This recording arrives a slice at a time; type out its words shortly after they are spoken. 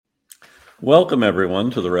Welcome, everyone,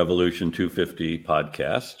 to the Revolution 250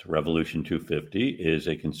 podcast. Revolution 250 is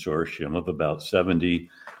a consortium of about 70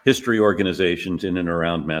 history organizations in and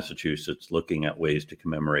around Massachusetts looking at ways to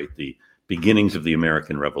commemorate the beginnings of the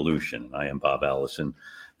American Revolution. I am Bob Allison,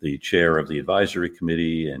 the chair of the advisory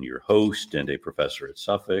committee and your host and a professor at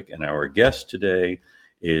Suffolk. And our guest today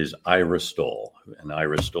is Ira Stoll. And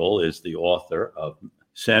Ira Stoll is the author of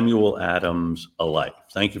Samuel Adams, A Life.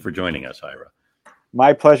 Thank you for joining us, Ira.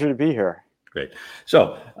 My pleasure to be here. Great.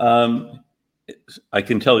 So I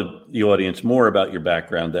can tell the audience more about your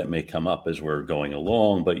background that may come up as we're going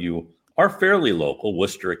along, but you are fairly local,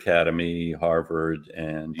 Worcester Academy, Harvard,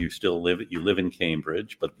 and you live in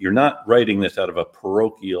Cambridge, but you're not writing this out of a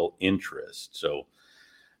parochial interest. So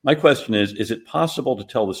my question is it possible to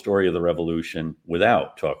tell the story of the Revolution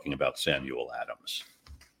without talking about Samuel Adams?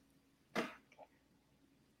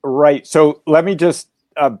 Right. So let me just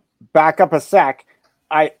back up a sec.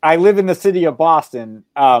 I live in the city of Boston.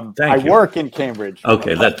 I work in Cambridge.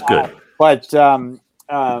 Okay, that's good. But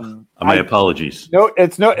my apologies. No,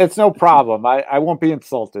 it's no problem. I won't be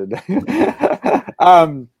insulted.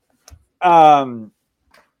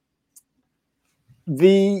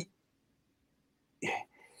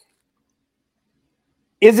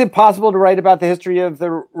 Is it possible to write about the history of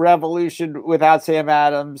the Revolution without Sam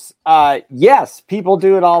Adams? Yes, people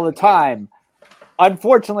do it all the time.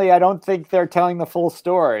 Unfortunately, I don't think they're telling the full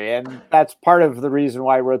story. And that's part of the reason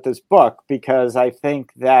why I wrote this book, because I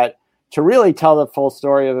think that to really tell the full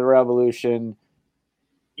story of the Revolution,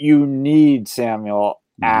 you need Samuel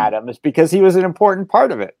Adams because he was an important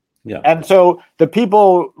part of it. Yeah. And so the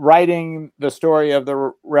people writing the story of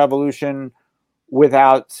the Revolution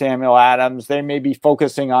without Samuel Adams, they may be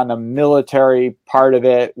focusing on the military part of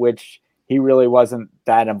it, which he really wasn't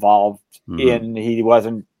that involved in. He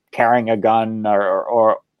wasn't carrying a gun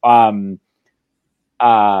or at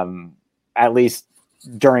least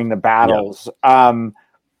during the battles. Yeah.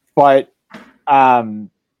 But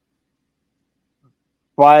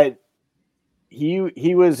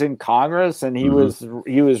he was in Congress and he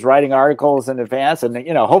was writing articles in advance, and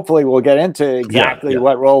hopefully we'll get into exactly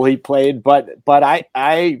what role he played. But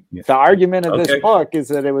the argument of this book is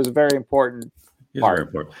that it was very important. Very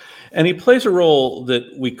important. And he plays a role that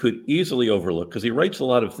we could easily overlook because he writes a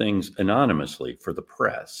lot of things anonymously for the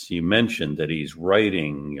press. You mentioned that he's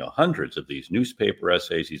writing hundreds of these newspaper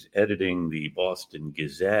essays. He's editing the Boston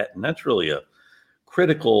Gazette. And that's really a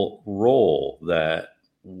critical role that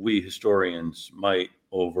we historians might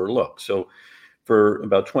overlook. So for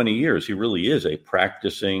about 20 years, he really is a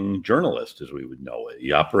practicing journalist, as we would know it.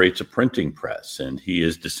 He operates a printing press and he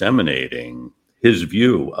is disseminating his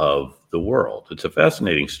view of the world. It's a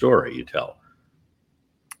fascinating story you tell.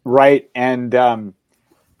 Right. And I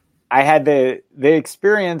had the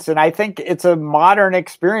experience, and I think it's a modern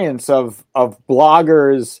experience of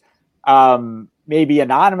bloggers, maybe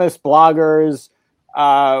anonymous bloggers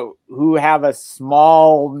who have a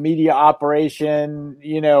small media operation.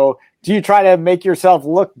 Do you try to make yourself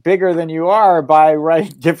look bigger than you are by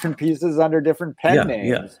writing different pieces under different pen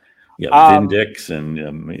names? Yeah, Vindex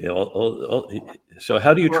so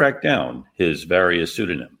how do you track down his various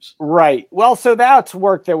pseudonyms? Right. Well, so that's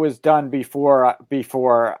work that was done before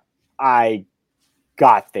I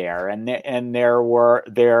got there, and there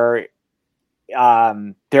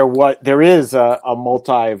is a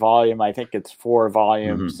multi-volume. I think it's 4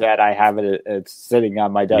 volumes that I have it's sitting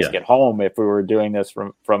on my desk at home. If we were doing this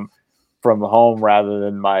from home rather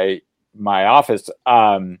than my office.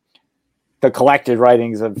 The collected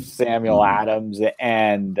writings of Samuel Adams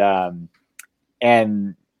and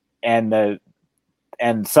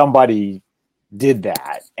somebody did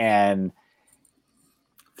that. And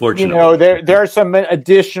fortunately, there are some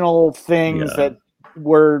additional things that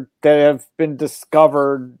have been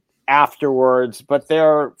discovered afterwards, but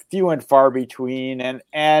they're few and far between. And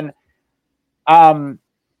in a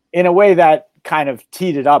way that kind of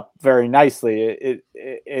teed it up very nicely. It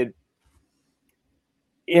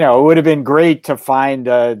would have been great to find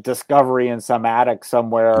a discovery in some attic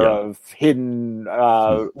somewhere of hidden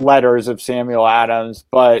letters of Samuel Adams.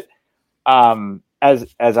 But as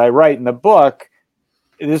I write in the book,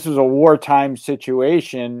 this was a wartime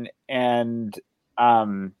situation, and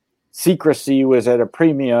secrecy was at a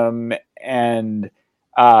premium. And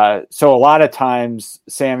so a lot of times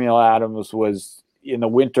Samuel Adams was in the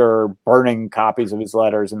winter burning copies of his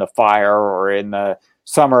letters in the fire, or in the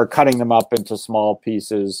summer cutting them up into small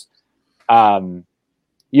pieces.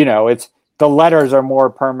 It's the letters are more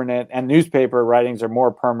permanent, and newspaper writings are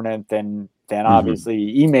more permanent than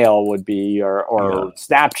obviously email would be, or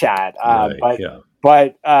Snapchat.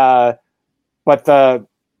 But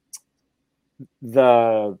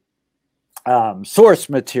the source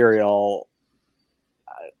material,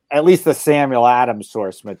 at least the Samuel Adams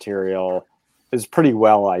source material, is pretty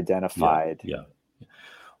well identified. Yeah.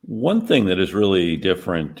 One thing that is really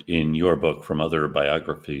different in your book from other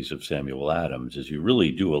biographies of Samuel Adams is you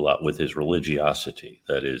really do a lot with his religiosity.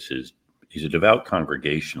 That is, he's a devout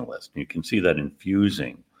Congregationalist. You can see that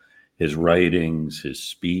infusing his writings, his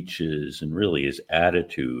speeches, and really his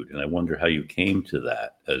attitude. And I wonder how you came to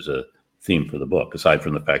that as a theme for the book, aside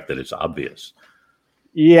from the fact that it's obvious.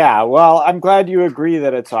 Yeah, well, I'm glad you agree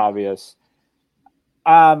that it's obvious.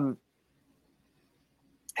 I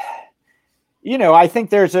think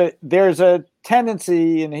there's a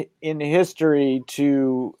tendency in history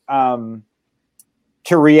to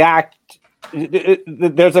react.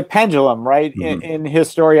 There's a pendulum, right, in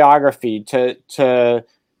historiography to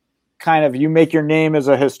kind of, you make your name as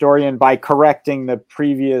a historian by correcting the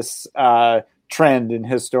previous trend in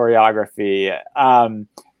historiography,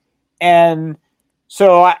 and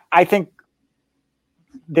so I think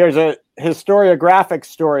there's a historiographic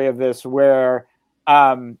story of this where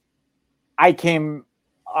I came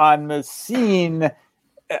on the scene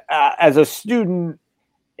as a student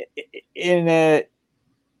in a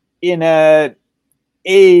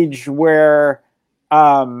age where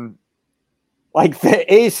like the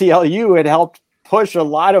ACLU had helped push a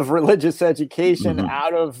lot of religious education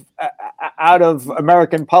out of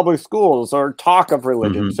American public schools, or talk of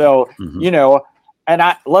religion. So, and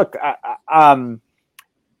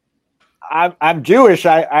I'm Jewish.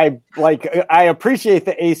 I appreciate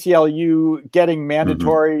the ACLU getting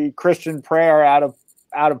mandatory Christian prayer out of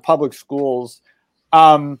public schools.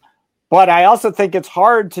 But I also think it's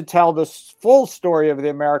hard to tell the full story of the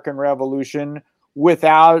American Revolution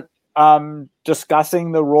without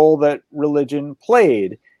discussing the role that religion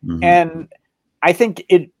played. And I think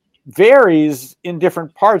it varies in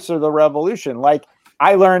different parts of the revolution. Like,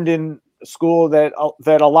 I learned in school that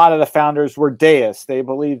a lot of the founders were deists. They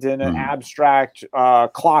believed in an abstract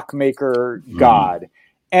clockmaker god,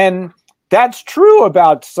 and that's true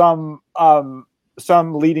about some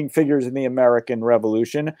leading figures in the American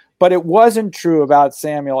Revolution. But it wasn't true about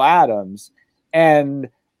Samuel Adams, and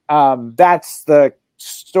that's the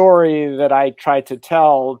story that I try to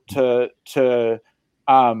tell to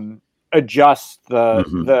adjust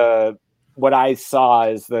the what I saw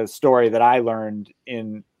as the story that I learned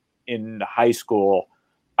in high school.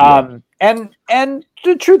 And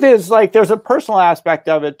the truth is, like, there's a personal aspect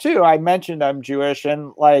of it too. I mentioned I'm Jewish,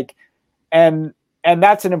 and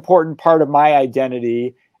that's an important part of my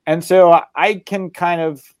identity. And so I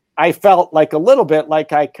felt like a little bit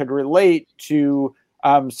like I could relate to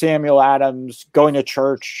Samuel Adams going to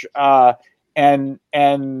church, and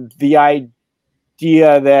the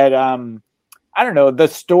idea that I don't know, the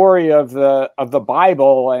story of the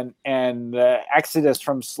Bible and the Exodus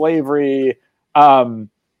from slavery was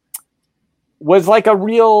like a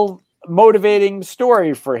real motivating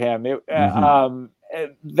story for him.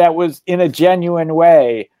 That was in a genuine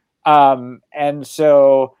way. And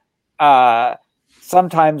so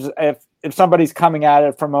sometimes if somebody's coming at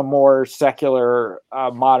it from a more secular,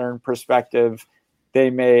 modern perspective, they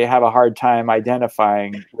may have a hard time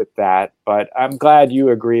identifying with that. But I'm glad you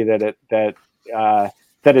agree that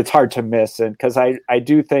it's hard to miss. And because I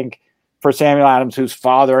do think for Samuel Adams, whose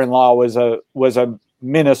father-in-law was a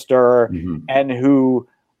minister, and who,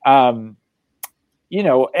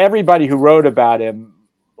 everybody who wrote about him,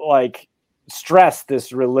 like, stressed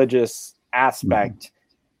this religious aspect.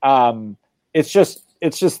 It's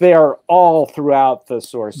just there all throughout the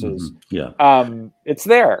sources. It's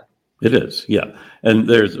there. It is, yeah. And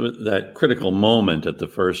there's that critical moment at the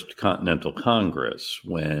First Continental Congress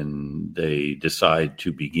when they decide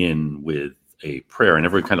to begin with a prayer, and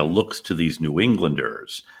everyone kind of looks to these New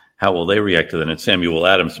Englanders. How will they react to that? And Samuel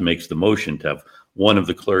Adams makes the motion to have one of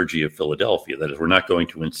the clergy of Philadelphia. That is, we're not going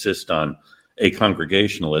to insist on a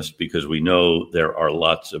Congregationalist because we know there are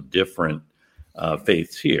lots of different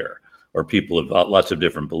faiths here, or people of lots of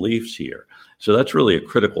different beliefs here. So that's really a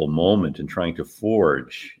critical moment in trying to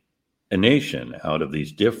forge a nation out of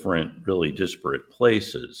these different, really disparate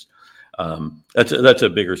places. That's a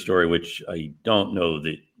bigger story, which I don't know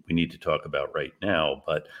that we need to talk about right now,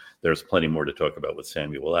 but there's plenty more to talk about with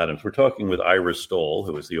Samuel Adams. We're talking with Ira Stoll,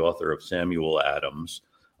 who is the author of Samuel Adams,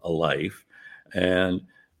 A Life. And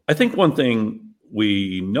I think one thing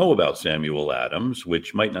we know about Samuel Adams,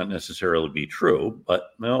 which might not necessarily be true, but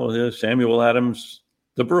Samuel Adams,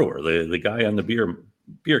 the brewer, the guy on the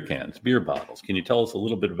beer cans, beer bottles. Can you tell us a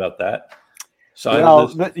little bit about that side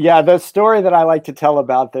of this? The story that I like to tell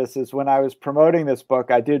about this is when I was promoting this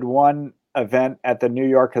book, I did one event at the New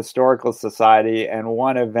York Historical Society and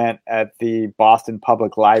one event at the Boston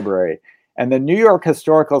Public Library. And the New York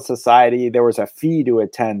Historical Society, there was a fee to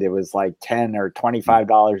attend. It was like $10 or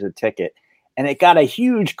 $25 a ticket. And it got a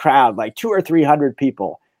huge crowd, like 200 or 300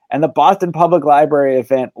 people. And the Boston Public Library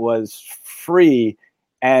event was free.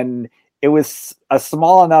 And it was a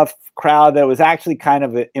small enough crowd that was actually kind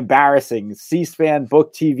of embarrassing. C-SPAN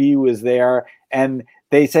Book TV was there. And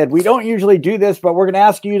they said, we don't usually do this, but we're going to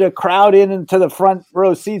ask you to crowd in into the front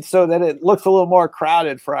row seats so that it looks a little more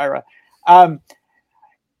crowded for Ira.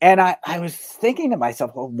 And I was thinking to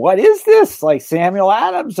myself, well, what is this? Like Samuel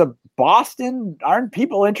Adams of Boston? Aren't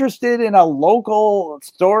people interested in a local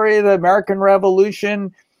story of the American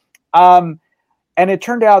Revolution? And it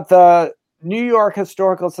turned out the New York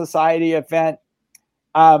Historical Society event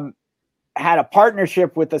had a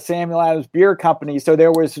partnership with the Samuel Adams Beer Company. So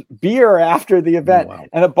there was beer after the event. Oh, wow.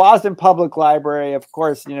 And the Boston Public Library, of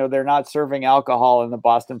course, they're not serving alcohol in the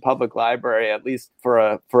Boston Public Library, at least for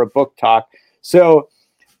a book talk. So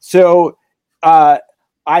I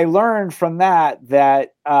learned from that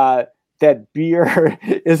beer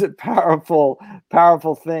is a powerful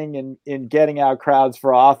thing in getting out crowds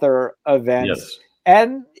for author events. Yes.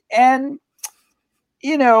 And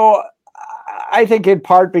I think in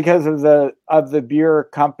part because of the beer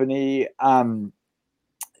company,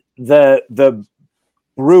 the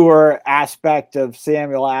brewer aspect of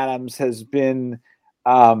Samuel Adams has been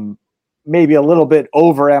maybe a little bit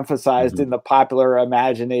overemphasized in the popular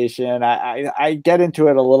imagination. I get into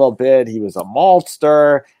it a little bit. He was a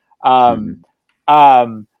maltster. But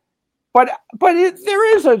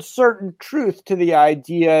there is a certain truth to the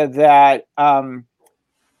idea that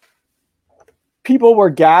people were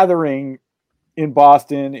gathering in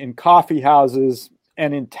Boston in coffee houses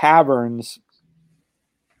and in taverns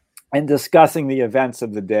and discussing the events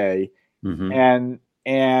of the day. And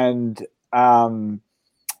in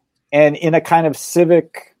a kind of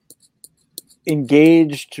civic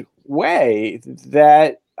engaged way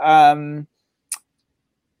that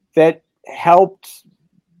that helped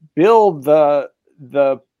build the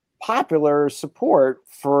popular support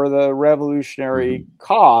for the revolutionary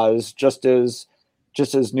cause, just as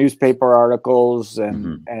newspaper articles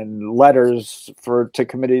and letters to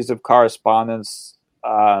committees of correspondence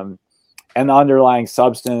and the underlying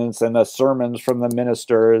substance and the sermons from the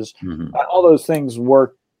ministers, all those things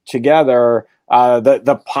work together.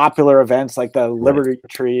 The popular events like the Liberty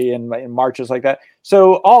Tree and marches like that.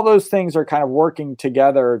 So all those things are kind of working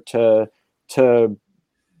together to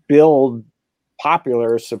build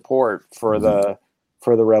popular support for the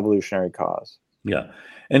revolutionary cause. Yeah.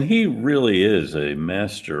 And he really is a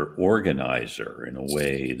master organizer in a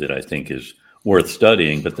way that I think is worth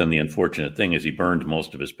studying. But then the unfortunate thing is he burned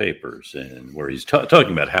most of his papers, and where he's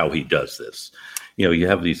talking about how he does this. You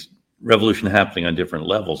have these revolution happening on different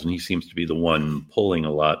levels, and he seems to be the one pulling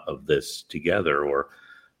a lot of this together or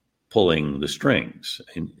pulling the strings.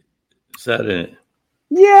 And is that it?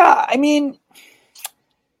 Yeah, I mean,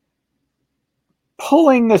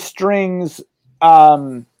 pulling the strings.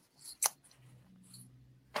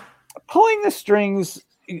 Pulling the strings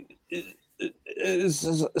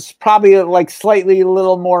is probably like slightly a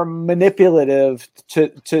little more manipulative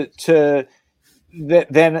than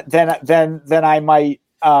I might.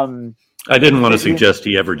 I didn't want to suggest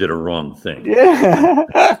he ever did a wrong thing.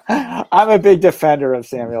 Yeah. I'm a big defender of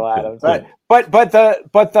Samuel Adams, but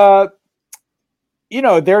the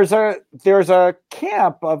there's a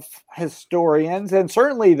camp of historians, and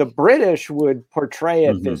certainly the British would portray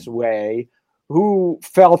it this way, who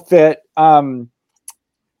felt that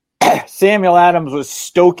Samuel Adams was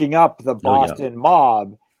stoking up the Boston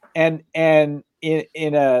mob and in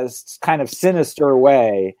a kind of sinister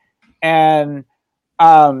way. And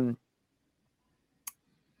I'm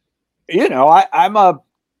a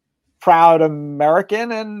proud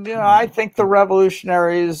American, and I think the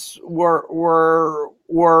revolutionaries were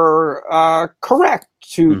correct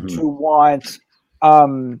to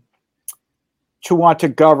want to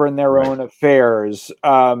govern their own affairs,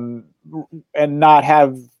 and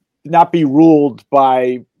not be ruled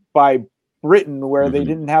by Britain, where they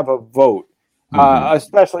didn't have a vote,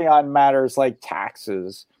 especially on matters like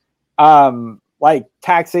taxes, like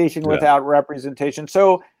taxation without representation.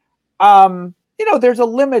 So, there's a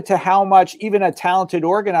limit to how much even a talented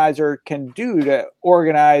organizer can do to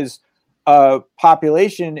organize a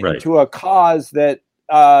population into a cause that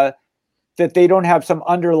they don't have some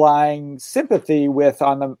underlying sympathy with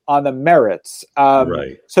on the merits.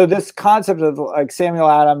 So this concept of like Samuel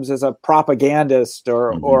Adams as a propagandist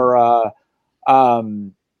I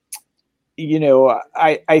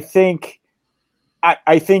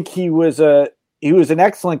think he was an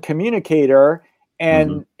excellent communicator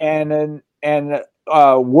and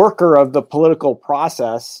a worker of the political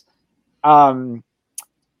process. But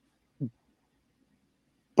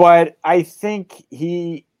I think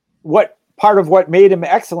what part of what made him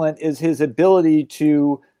excellent is his ability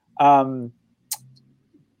to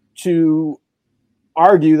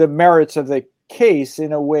argue the merits of the case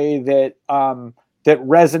in a way that that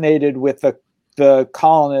resonated with the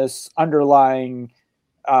colonists' underlying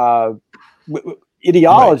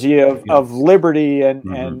ideology of liberty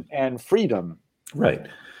and freedom. Right.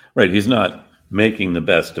 He's not making the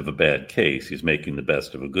best of a bad case. He's making the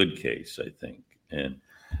best of a good case, I think. And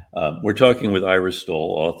we're talking with Ira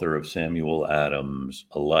Stoll, author of Samuel Adams,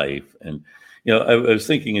 A Life. And, I was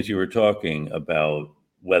thinking as you were talking about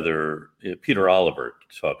whether Peter Oliver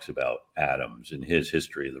talks about Adams in his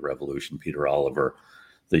History of the Revolution. Peter Oliver,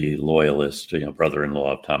 the loyalist,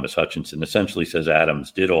 brother-in-law of Thomas Hutchinson, essentially says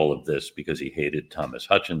Adams did all of this because he hated Thomas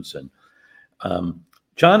Hutchinson.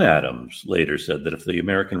 John Adams later said that if the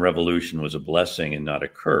American Revolution was a blessing and not a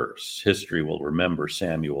curse, history will remember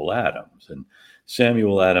Samuel Adams. And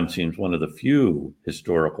Samuel Adams seems one of the few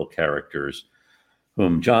historical characters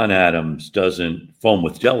whom John Adams doesn't foam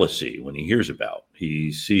with jealousy when he hears about. He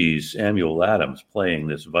sees Samuel Adams playing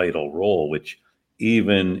this vital role, which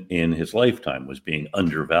even in his lifetime was being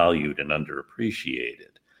undervalued and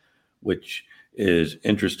underappreciated, which is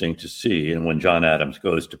interesting to see. And when John Adams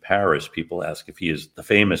goes to Paris, people ask if he is the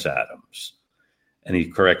famous Adams. And he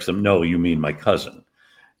corrects them, no, you mean my cousin.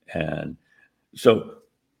 And so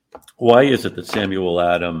why is it that Samuel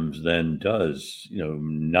Adams then does,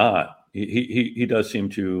 not, he does seem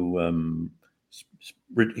to,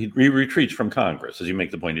 he retreats from Congress. As you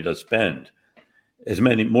make the point, he does spend as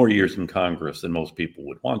many more years in Congress than most people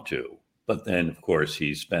would want to. But then, of course,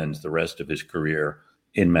 he spends the rest of his career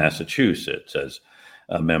in Massachusetts as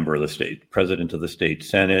a member of the state, president of the state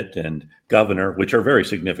Senate and governor, which are very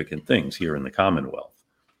significant things here in the Commonwealth.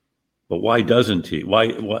 But why doesn't he?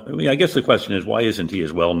 I guess the question is, why isn't he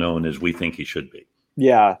as well known as we think he should be?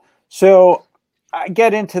 Yeah. So I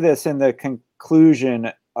get into this in the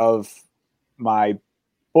conclusion of my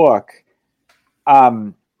book.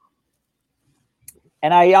 And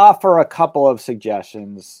I offer a couple of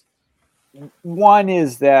suggestions. One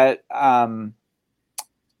is that, as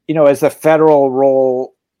the federal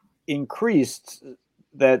role increased,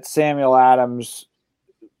 that Samuel Adams,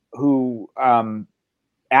 who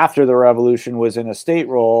after the Revolution was in a state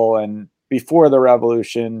role and before the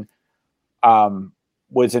Revolution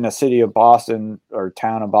was in a city of Boston or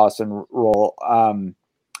town of Boston role,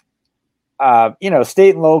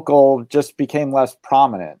 state and local just became less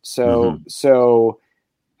prominent. So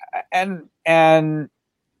I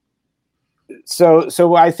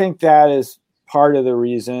think that is part of the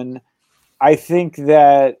reason. I think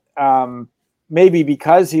that maybe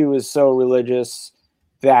because he was so religious,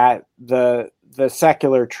 that the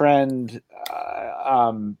secular trend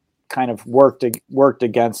kind of worked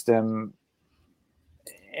against him,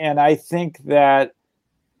 and I think that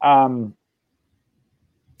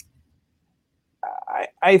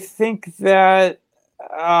I think that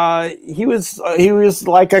he was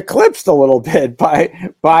like eclipsed a little bit by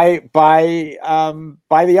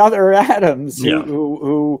the other Adams,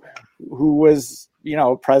 who was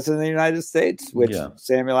president of the United States, which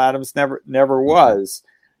Samuel Adams never was.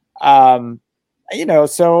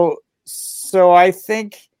 So I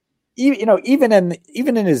think even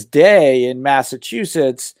in his day in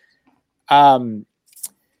Massachusetts,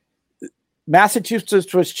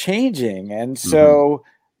 Massachusetts was changing, and so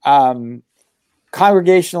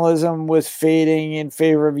Congregationalism was fading in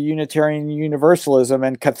favor of Unitarian Universalism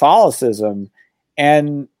and Catholicism,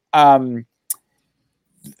 and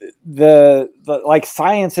the like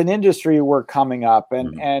science and industry were coming up,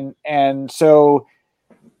 and so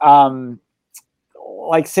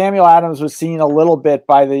like Samuel Adams was seen a little bit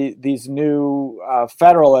by these new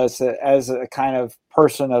Federalists as a kind of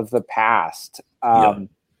person of the past.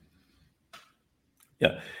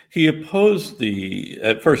 He opposes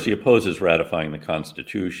ratifying the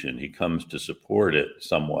Constitution. He comes to support it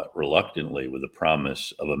somewhat reluctantly with a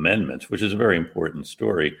promise of amendments, which is a very important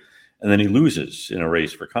story. And then he loses in a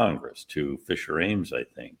race for Congress to Fisher Ames, I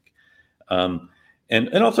think. And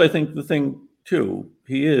also I think the thing too,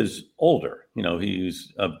 he is older.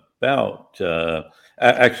 He's about,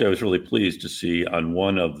 actually I was really pleased to see on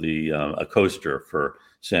one of the, a coaster for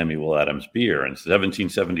Samuel Adams beer in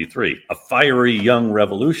 1773, a fiery young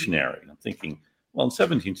revolutionary. I'm thinking, well, in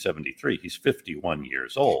 1773, he's 51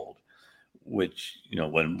 years old, which,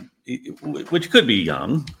 which could be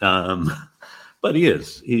young, but he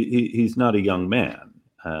is. He's not a young man.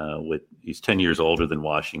 He's 10 years older than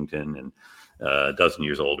Washington and a dozen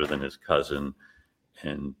years older than his cousin.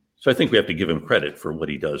 And so I think we have to give him credit for what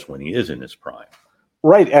he does when he is in his prime.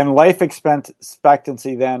 Right, and life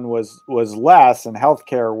expectancy then was less, and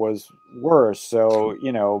healthcare was worse. So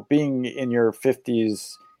being in your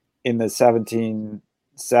 50s in the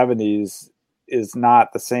 1770s is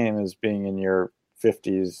not the same as being in your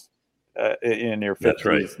 50s That's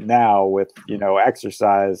right. now with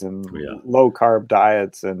exercise and low carb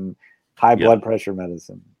diets and high blood pressure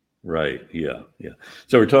medicine. Right. Yeah. Yeah.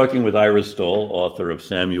 So we're talking with Ira Stoll, author of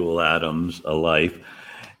Samuel Adams, A Life.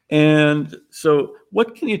 And so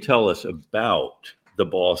what can you tell us about the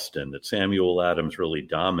Boston that Samuel Adams really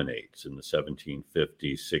dominates in the 1750s,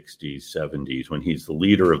 60s, 70s, when he's the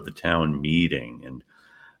leader of the town meeting? And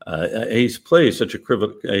he's played such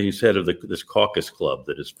he's head of this caucus club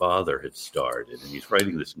that his father had started, and he's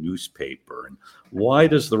writing this newspaper. And why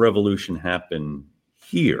does the revolution happen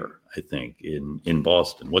here, I think, in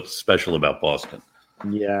Boston? What's special about Boston?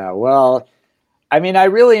 Yeah, well, I mean, I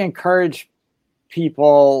really encourage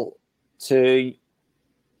people to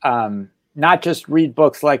not just read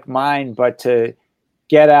books like mine, but to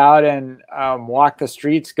get out and walk the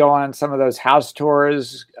streets, go on some of those house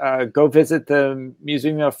tours, go visit the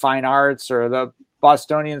Museum of Fine Arts or the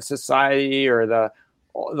Bostonian Society or the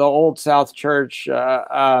Old South Church.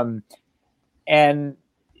 And, the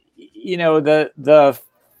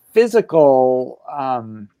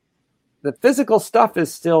physical stuff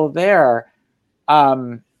is still there.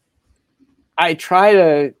 I try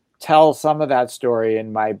to tell some of that story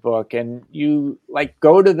in my book, and you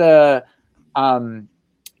go to the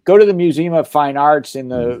Museum of Fine Arts in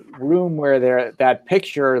the room where that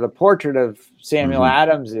picture, the portrait of Samuel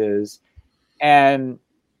Adams is, and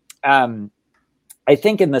I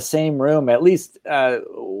think in the same room, at least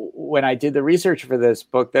when I did the research for this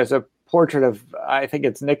book, there's a portrait of, I think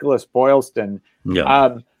it's Nicholas Boylston,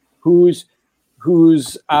 who's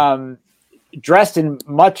dressed in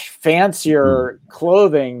much fancier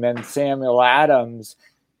clothing than Samuel Adams.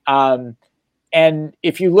 And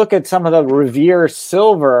if you look at some of the Revere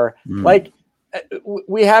silver,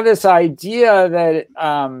 we have this idea that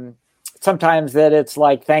sometimes that it's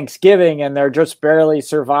like Thanksgiving and they're just barely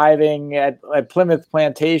surviving at Plymouth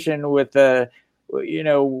Plantation with the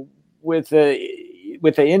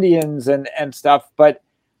Indians and stuff. But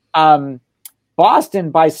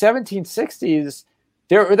Boston by 1760s,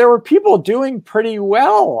 there were people doing pretty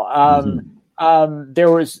well.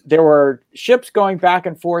 There were ships going back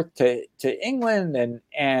and forth to England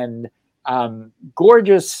and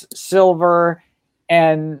gorgeous silver,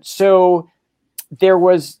 and so there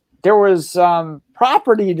was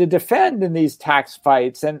property to defend in these tax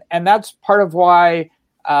fights, and that's part of why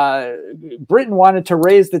Britain wanted to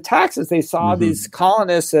raise the taxes. They saw these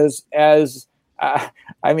colonists as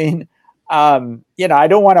I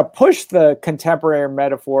don't want to push the contemporary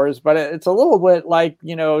metaphors, but it's a little bit like,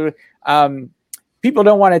 people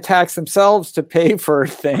don't want to tax themselves to pay for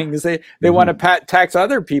things. They want to tax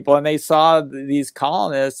other people. And they saw these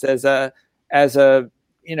colonists as a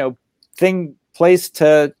place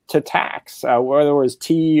to tax, whether it was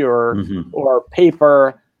tea or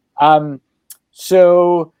paper.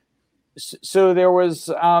 So there was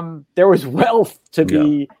wealth to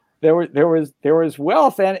be. There was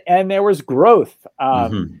wealth and there was growth.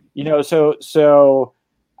 There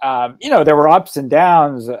were ups and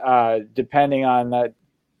downs depending on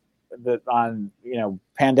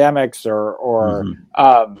pandemics or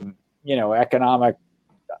economic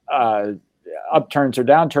upturns or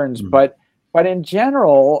downturns. But in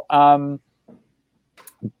general,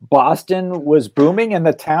 Boston was booming, and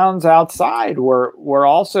the towns outside were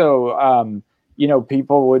also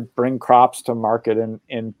people would bring crops to market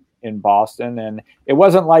in Boston, and it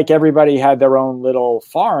wasn't like everybody had their own little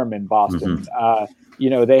farm in Boston.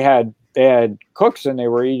 They had cooks, and they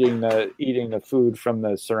were eating the food from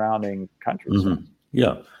the surrounding countryside.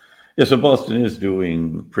 Yeah. So Boston is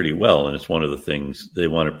doing pretty well, and it's one of the things they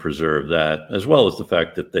want to preserve, that, as well as the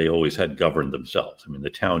fact that they always had governed themselves. I mean, the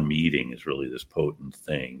town meeting is really this potent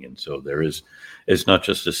thing, and so it's not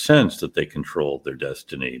just a sense that they controlled their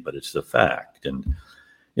destiny, but it's the fact. And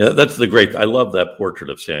that's I love that portrait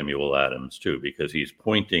of Samuel Adams too, because he's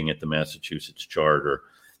pointing at the Massachusetts Charter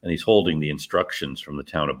and he's holding the instructions from the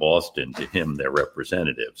town of Boston to him, their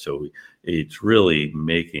representative. So it's really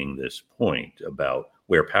making this point about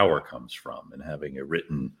where power comes from and having a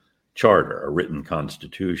written charter, a written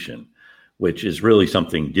constitution, which is really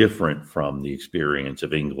something different from the experience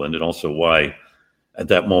of England, and also why at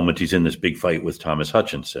that moment he's in this big fight with Thomas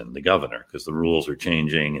Hutchinson, the governor, because the rules are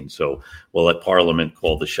changing. And so we'll let Parliament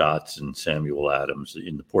call the shots, and Samuel Adams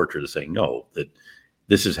in the portrait is saying, no, that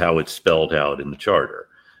this is how it's spelled out in the charter.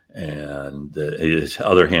 And his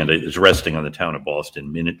other hand is resting on the town of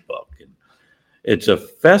Boston minute book. And it's a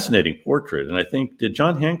fascinating portrait. And I think, did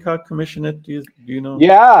John Hancock commission it? Do you know?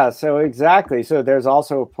 Yeah, so exactly. So there's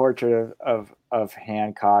also a portrait of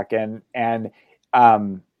Hancock, and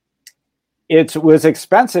it was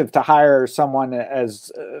expensive to hire someone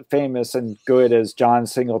as famous and good as John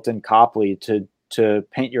Singleton Copley to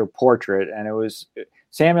paint your portrait. And it was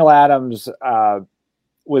Samuel Adams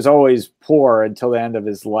was always poor until the end of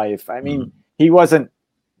his life. I mean, he wasn't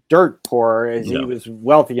dirt poor, as he was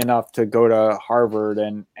wealthy enough to go to Harvard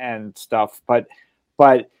and stuff, but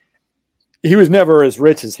he was never as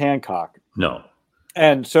rich as Hancock. No.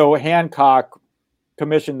 And so Hancock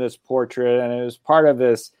commissioned this portrait, and it was part of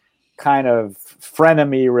this kind of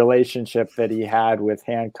frenemy relationship that he had with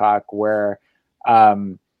Hancock, where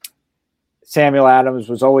Samuel Adams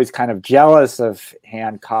was always kind of jealous of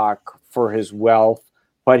Hancock for his wealth,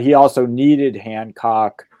 but he also needed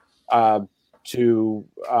Hancock to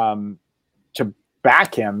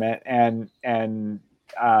back him, and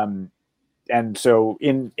so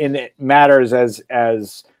in matters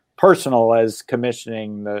as personal as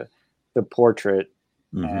commissioning the portrait.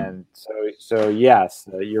 And so yes,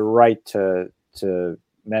 you're right to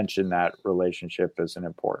mention that relationship as an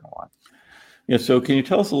important one. Yeah. So can you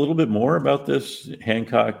tell us a little bit more about this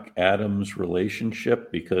Hancock-Adams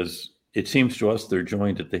relationship? Because it seems to us they're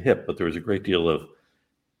joined at the hip, but there was a great deal of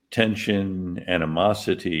tension,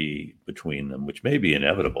 animosity between them, which may be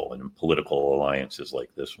inevitable in political alliances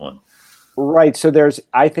like this one. Right. So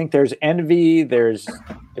I think there's envy, there's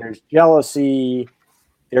jealousy,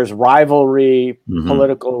 there's rivalry,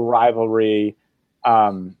 political rivalry.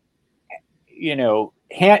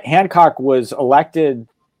 Hancock was elected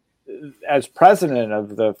as president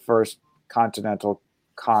of the First Continental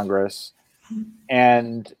Congress,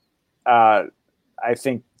 and I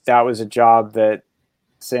think that was a job that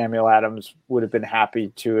Samuel Adams would have been happy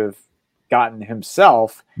to have gotten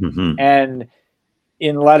himself. And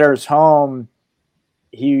in letters home,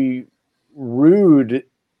 he rued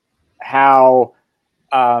how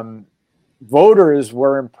voters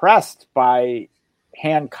were impressed by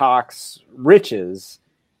Hancock's riches,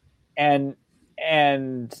 and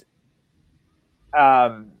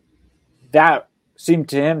that seemed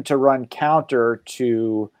to him to run counter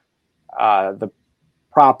to the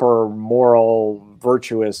proper moral,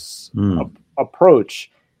 virtuous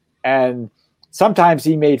approach. And sometimes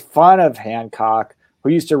he made fun of Hancock, who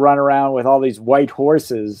used to run around with all these white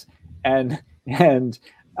horses, and that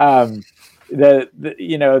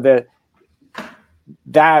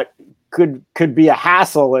could be a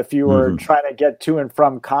hassle if you were trying to get to and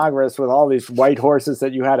from Congress with all these white horses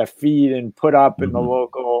that you had to feed and put up in the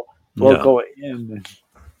local inn.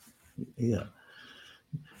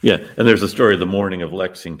 Yeah, and there's a story of the morning of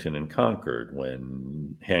Lexington and Concord,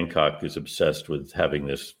 when Hancock is obsessed with having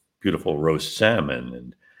this beautiful roast salmon,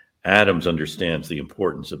 and Adams understands the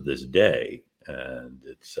importance of this day, and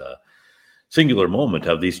it's a singular moment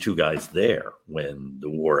of these two guys there when the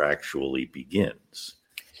war actually begins.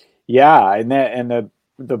 Yeah, and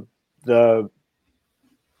the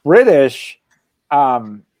British,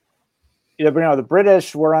 the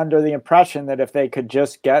British were under the impression that if they could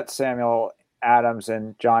just get Samuel Adams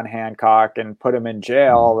and John Hancock and put him in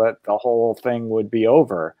jail, that the whole thing would be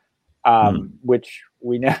over, which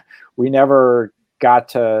we never got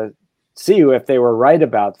to see if they were right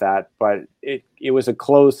about that. But it was a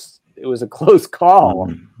close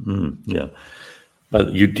call. Yeah,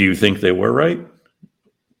 do you think they were right?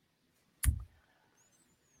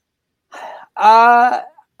 I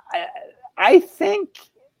think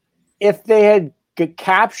if they had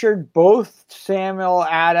captured both Samuel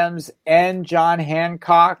Adams and John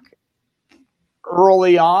Hancock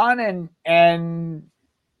early on and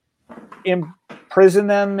imprisoned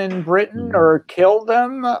them in Britain or killed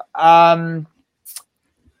them, I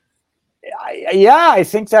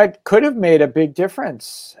think that could have made a big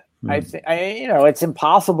difference. I think it's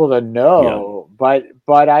impossible to know, but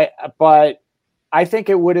I think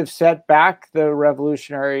it would have set back the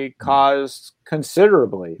revolutionary cause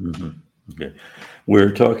considerably. Okay.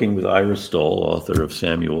 We're talking with Ira Stoll, author of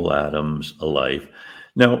Samuel Adams, A Life.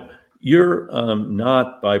 Now, you're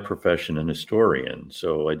not by profession an historian,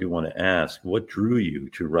 so I do want to ask, what drew you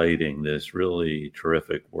to writing this really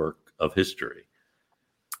terrific work of history?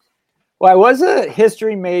 Well, I was a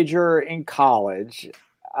history major in college,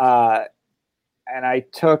 and I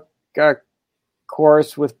took a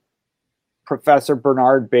course with Professor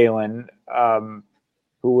Bernard Bailyn,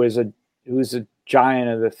 who's a giant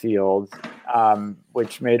of the field,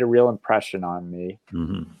 which made a real impression on me.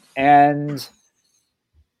 And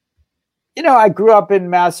I grew up in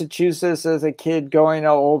Massachusetts as a kid, going to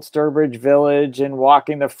Old Sturbridge Village and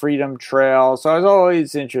walking the Freedom Trail. So I was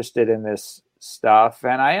always interested in this stuff,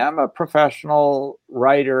 and I am a professional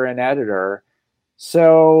writer and editor.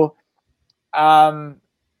 So, and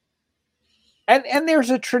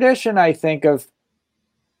there's a tradition, I think, of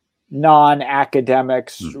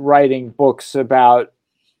non-academics writing books about,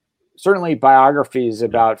 certainly biographies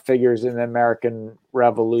about figures in the American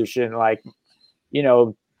Revolution. Like,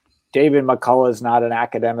 David McCullough is not an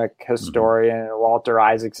academic historian, and Walter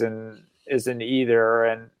Isaacson isn't either.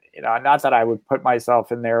 And, not that I would put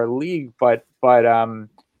myself in their league, but they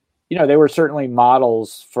were certainly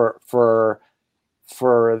models for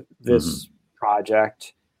this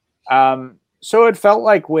project. So it felt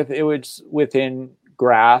like it was within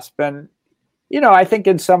grasp. And, I think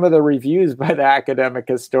in some of the reviews by the academic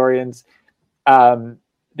historians,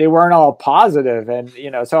 they weren't all positive. And,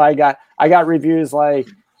 so I got reviews like,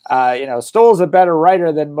 Stoll's a better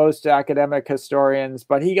writer than most academic historians,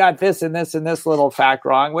 but he got this and this and this little fact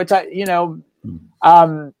wrong, which fair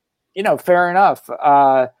enough.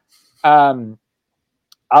 I'll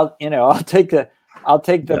take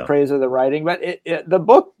the praise of the writing, but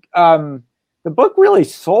the book really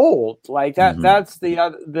sold like that. That's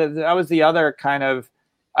that was the other kind of,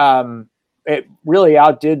 it really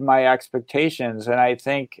outdid my expectations. And I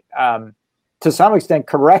think, to some extent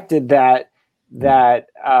corrected that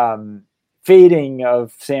fading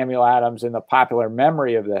of Samuel Adams in the popular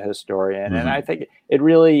memory of the historian. And I think it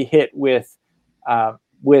really hit with a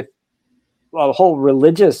whole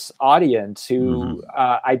religious audience who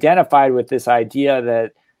identified with this idea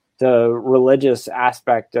that the religious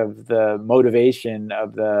aspect of the motivation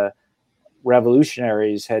of the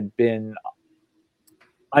revolutionaries had been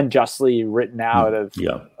unjustly written out of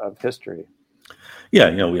history.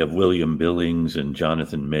 Yeah, we have William Billings and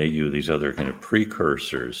Jonathan Mayhew, these other kind of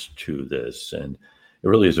precursors to this. And it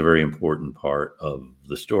really is a very important part of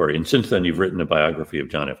the story. And since then, you've written a biography of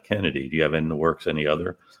John F. Kennedy. Do you have in the works any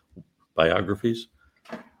other biographies?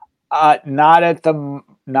 Not at the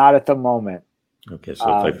moment. Okay,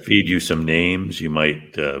 so if I feed you some names, you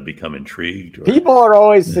might become intrigued. Or... People are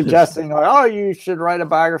always suggesting, like, oh, you should write a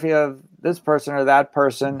biography of this person or that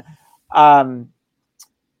person.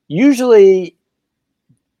 Usually,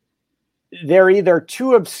 they're either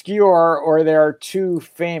too obscure or they're too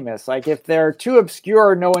famous. Like, if they're too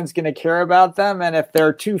obscure, no one's going to care about them. And if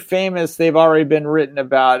they're too famous, they've already been written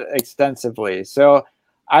about extensively. So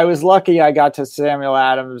I was lucky I got to Samuel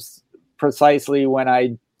Adams precisely when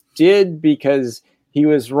I did, because he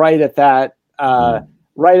was right at that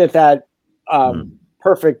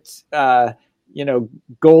perfect,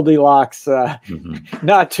 Goldilocks,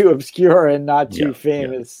 not too obscure and not too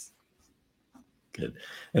famous. Good.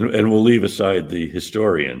 And we'll leave aside the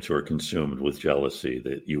historians who are consumed with jealousy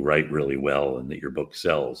that you write really well and that your book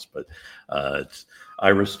sells. But it's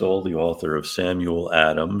Ira Stoll, the author of Samuel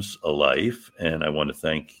Adams, A Life. And I want to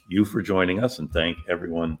thank you for joining us and thank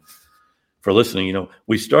everyone for listening.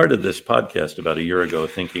 We started this podcast about a year ago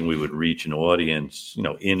thinking we would reach an audience,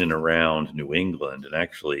 in and around New England. And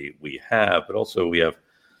actually we have, but also we have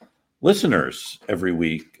listeners every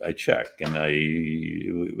week. I check.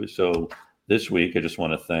 So this week, I just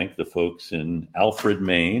want to thank the folks in Alfred,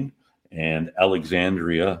 Maine, and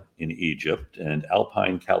Alexandria in Egypt, and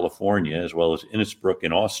Alpine, California, as well as Innsbruck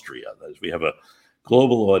in Austria. We have a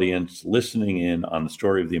global audience listening in on the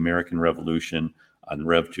story of the American Revolution on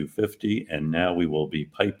Rev 250, and now we will be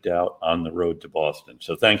piped out on the road to Boston.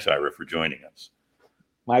 So thanks, Ira, for joining us.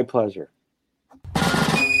 My pleasure.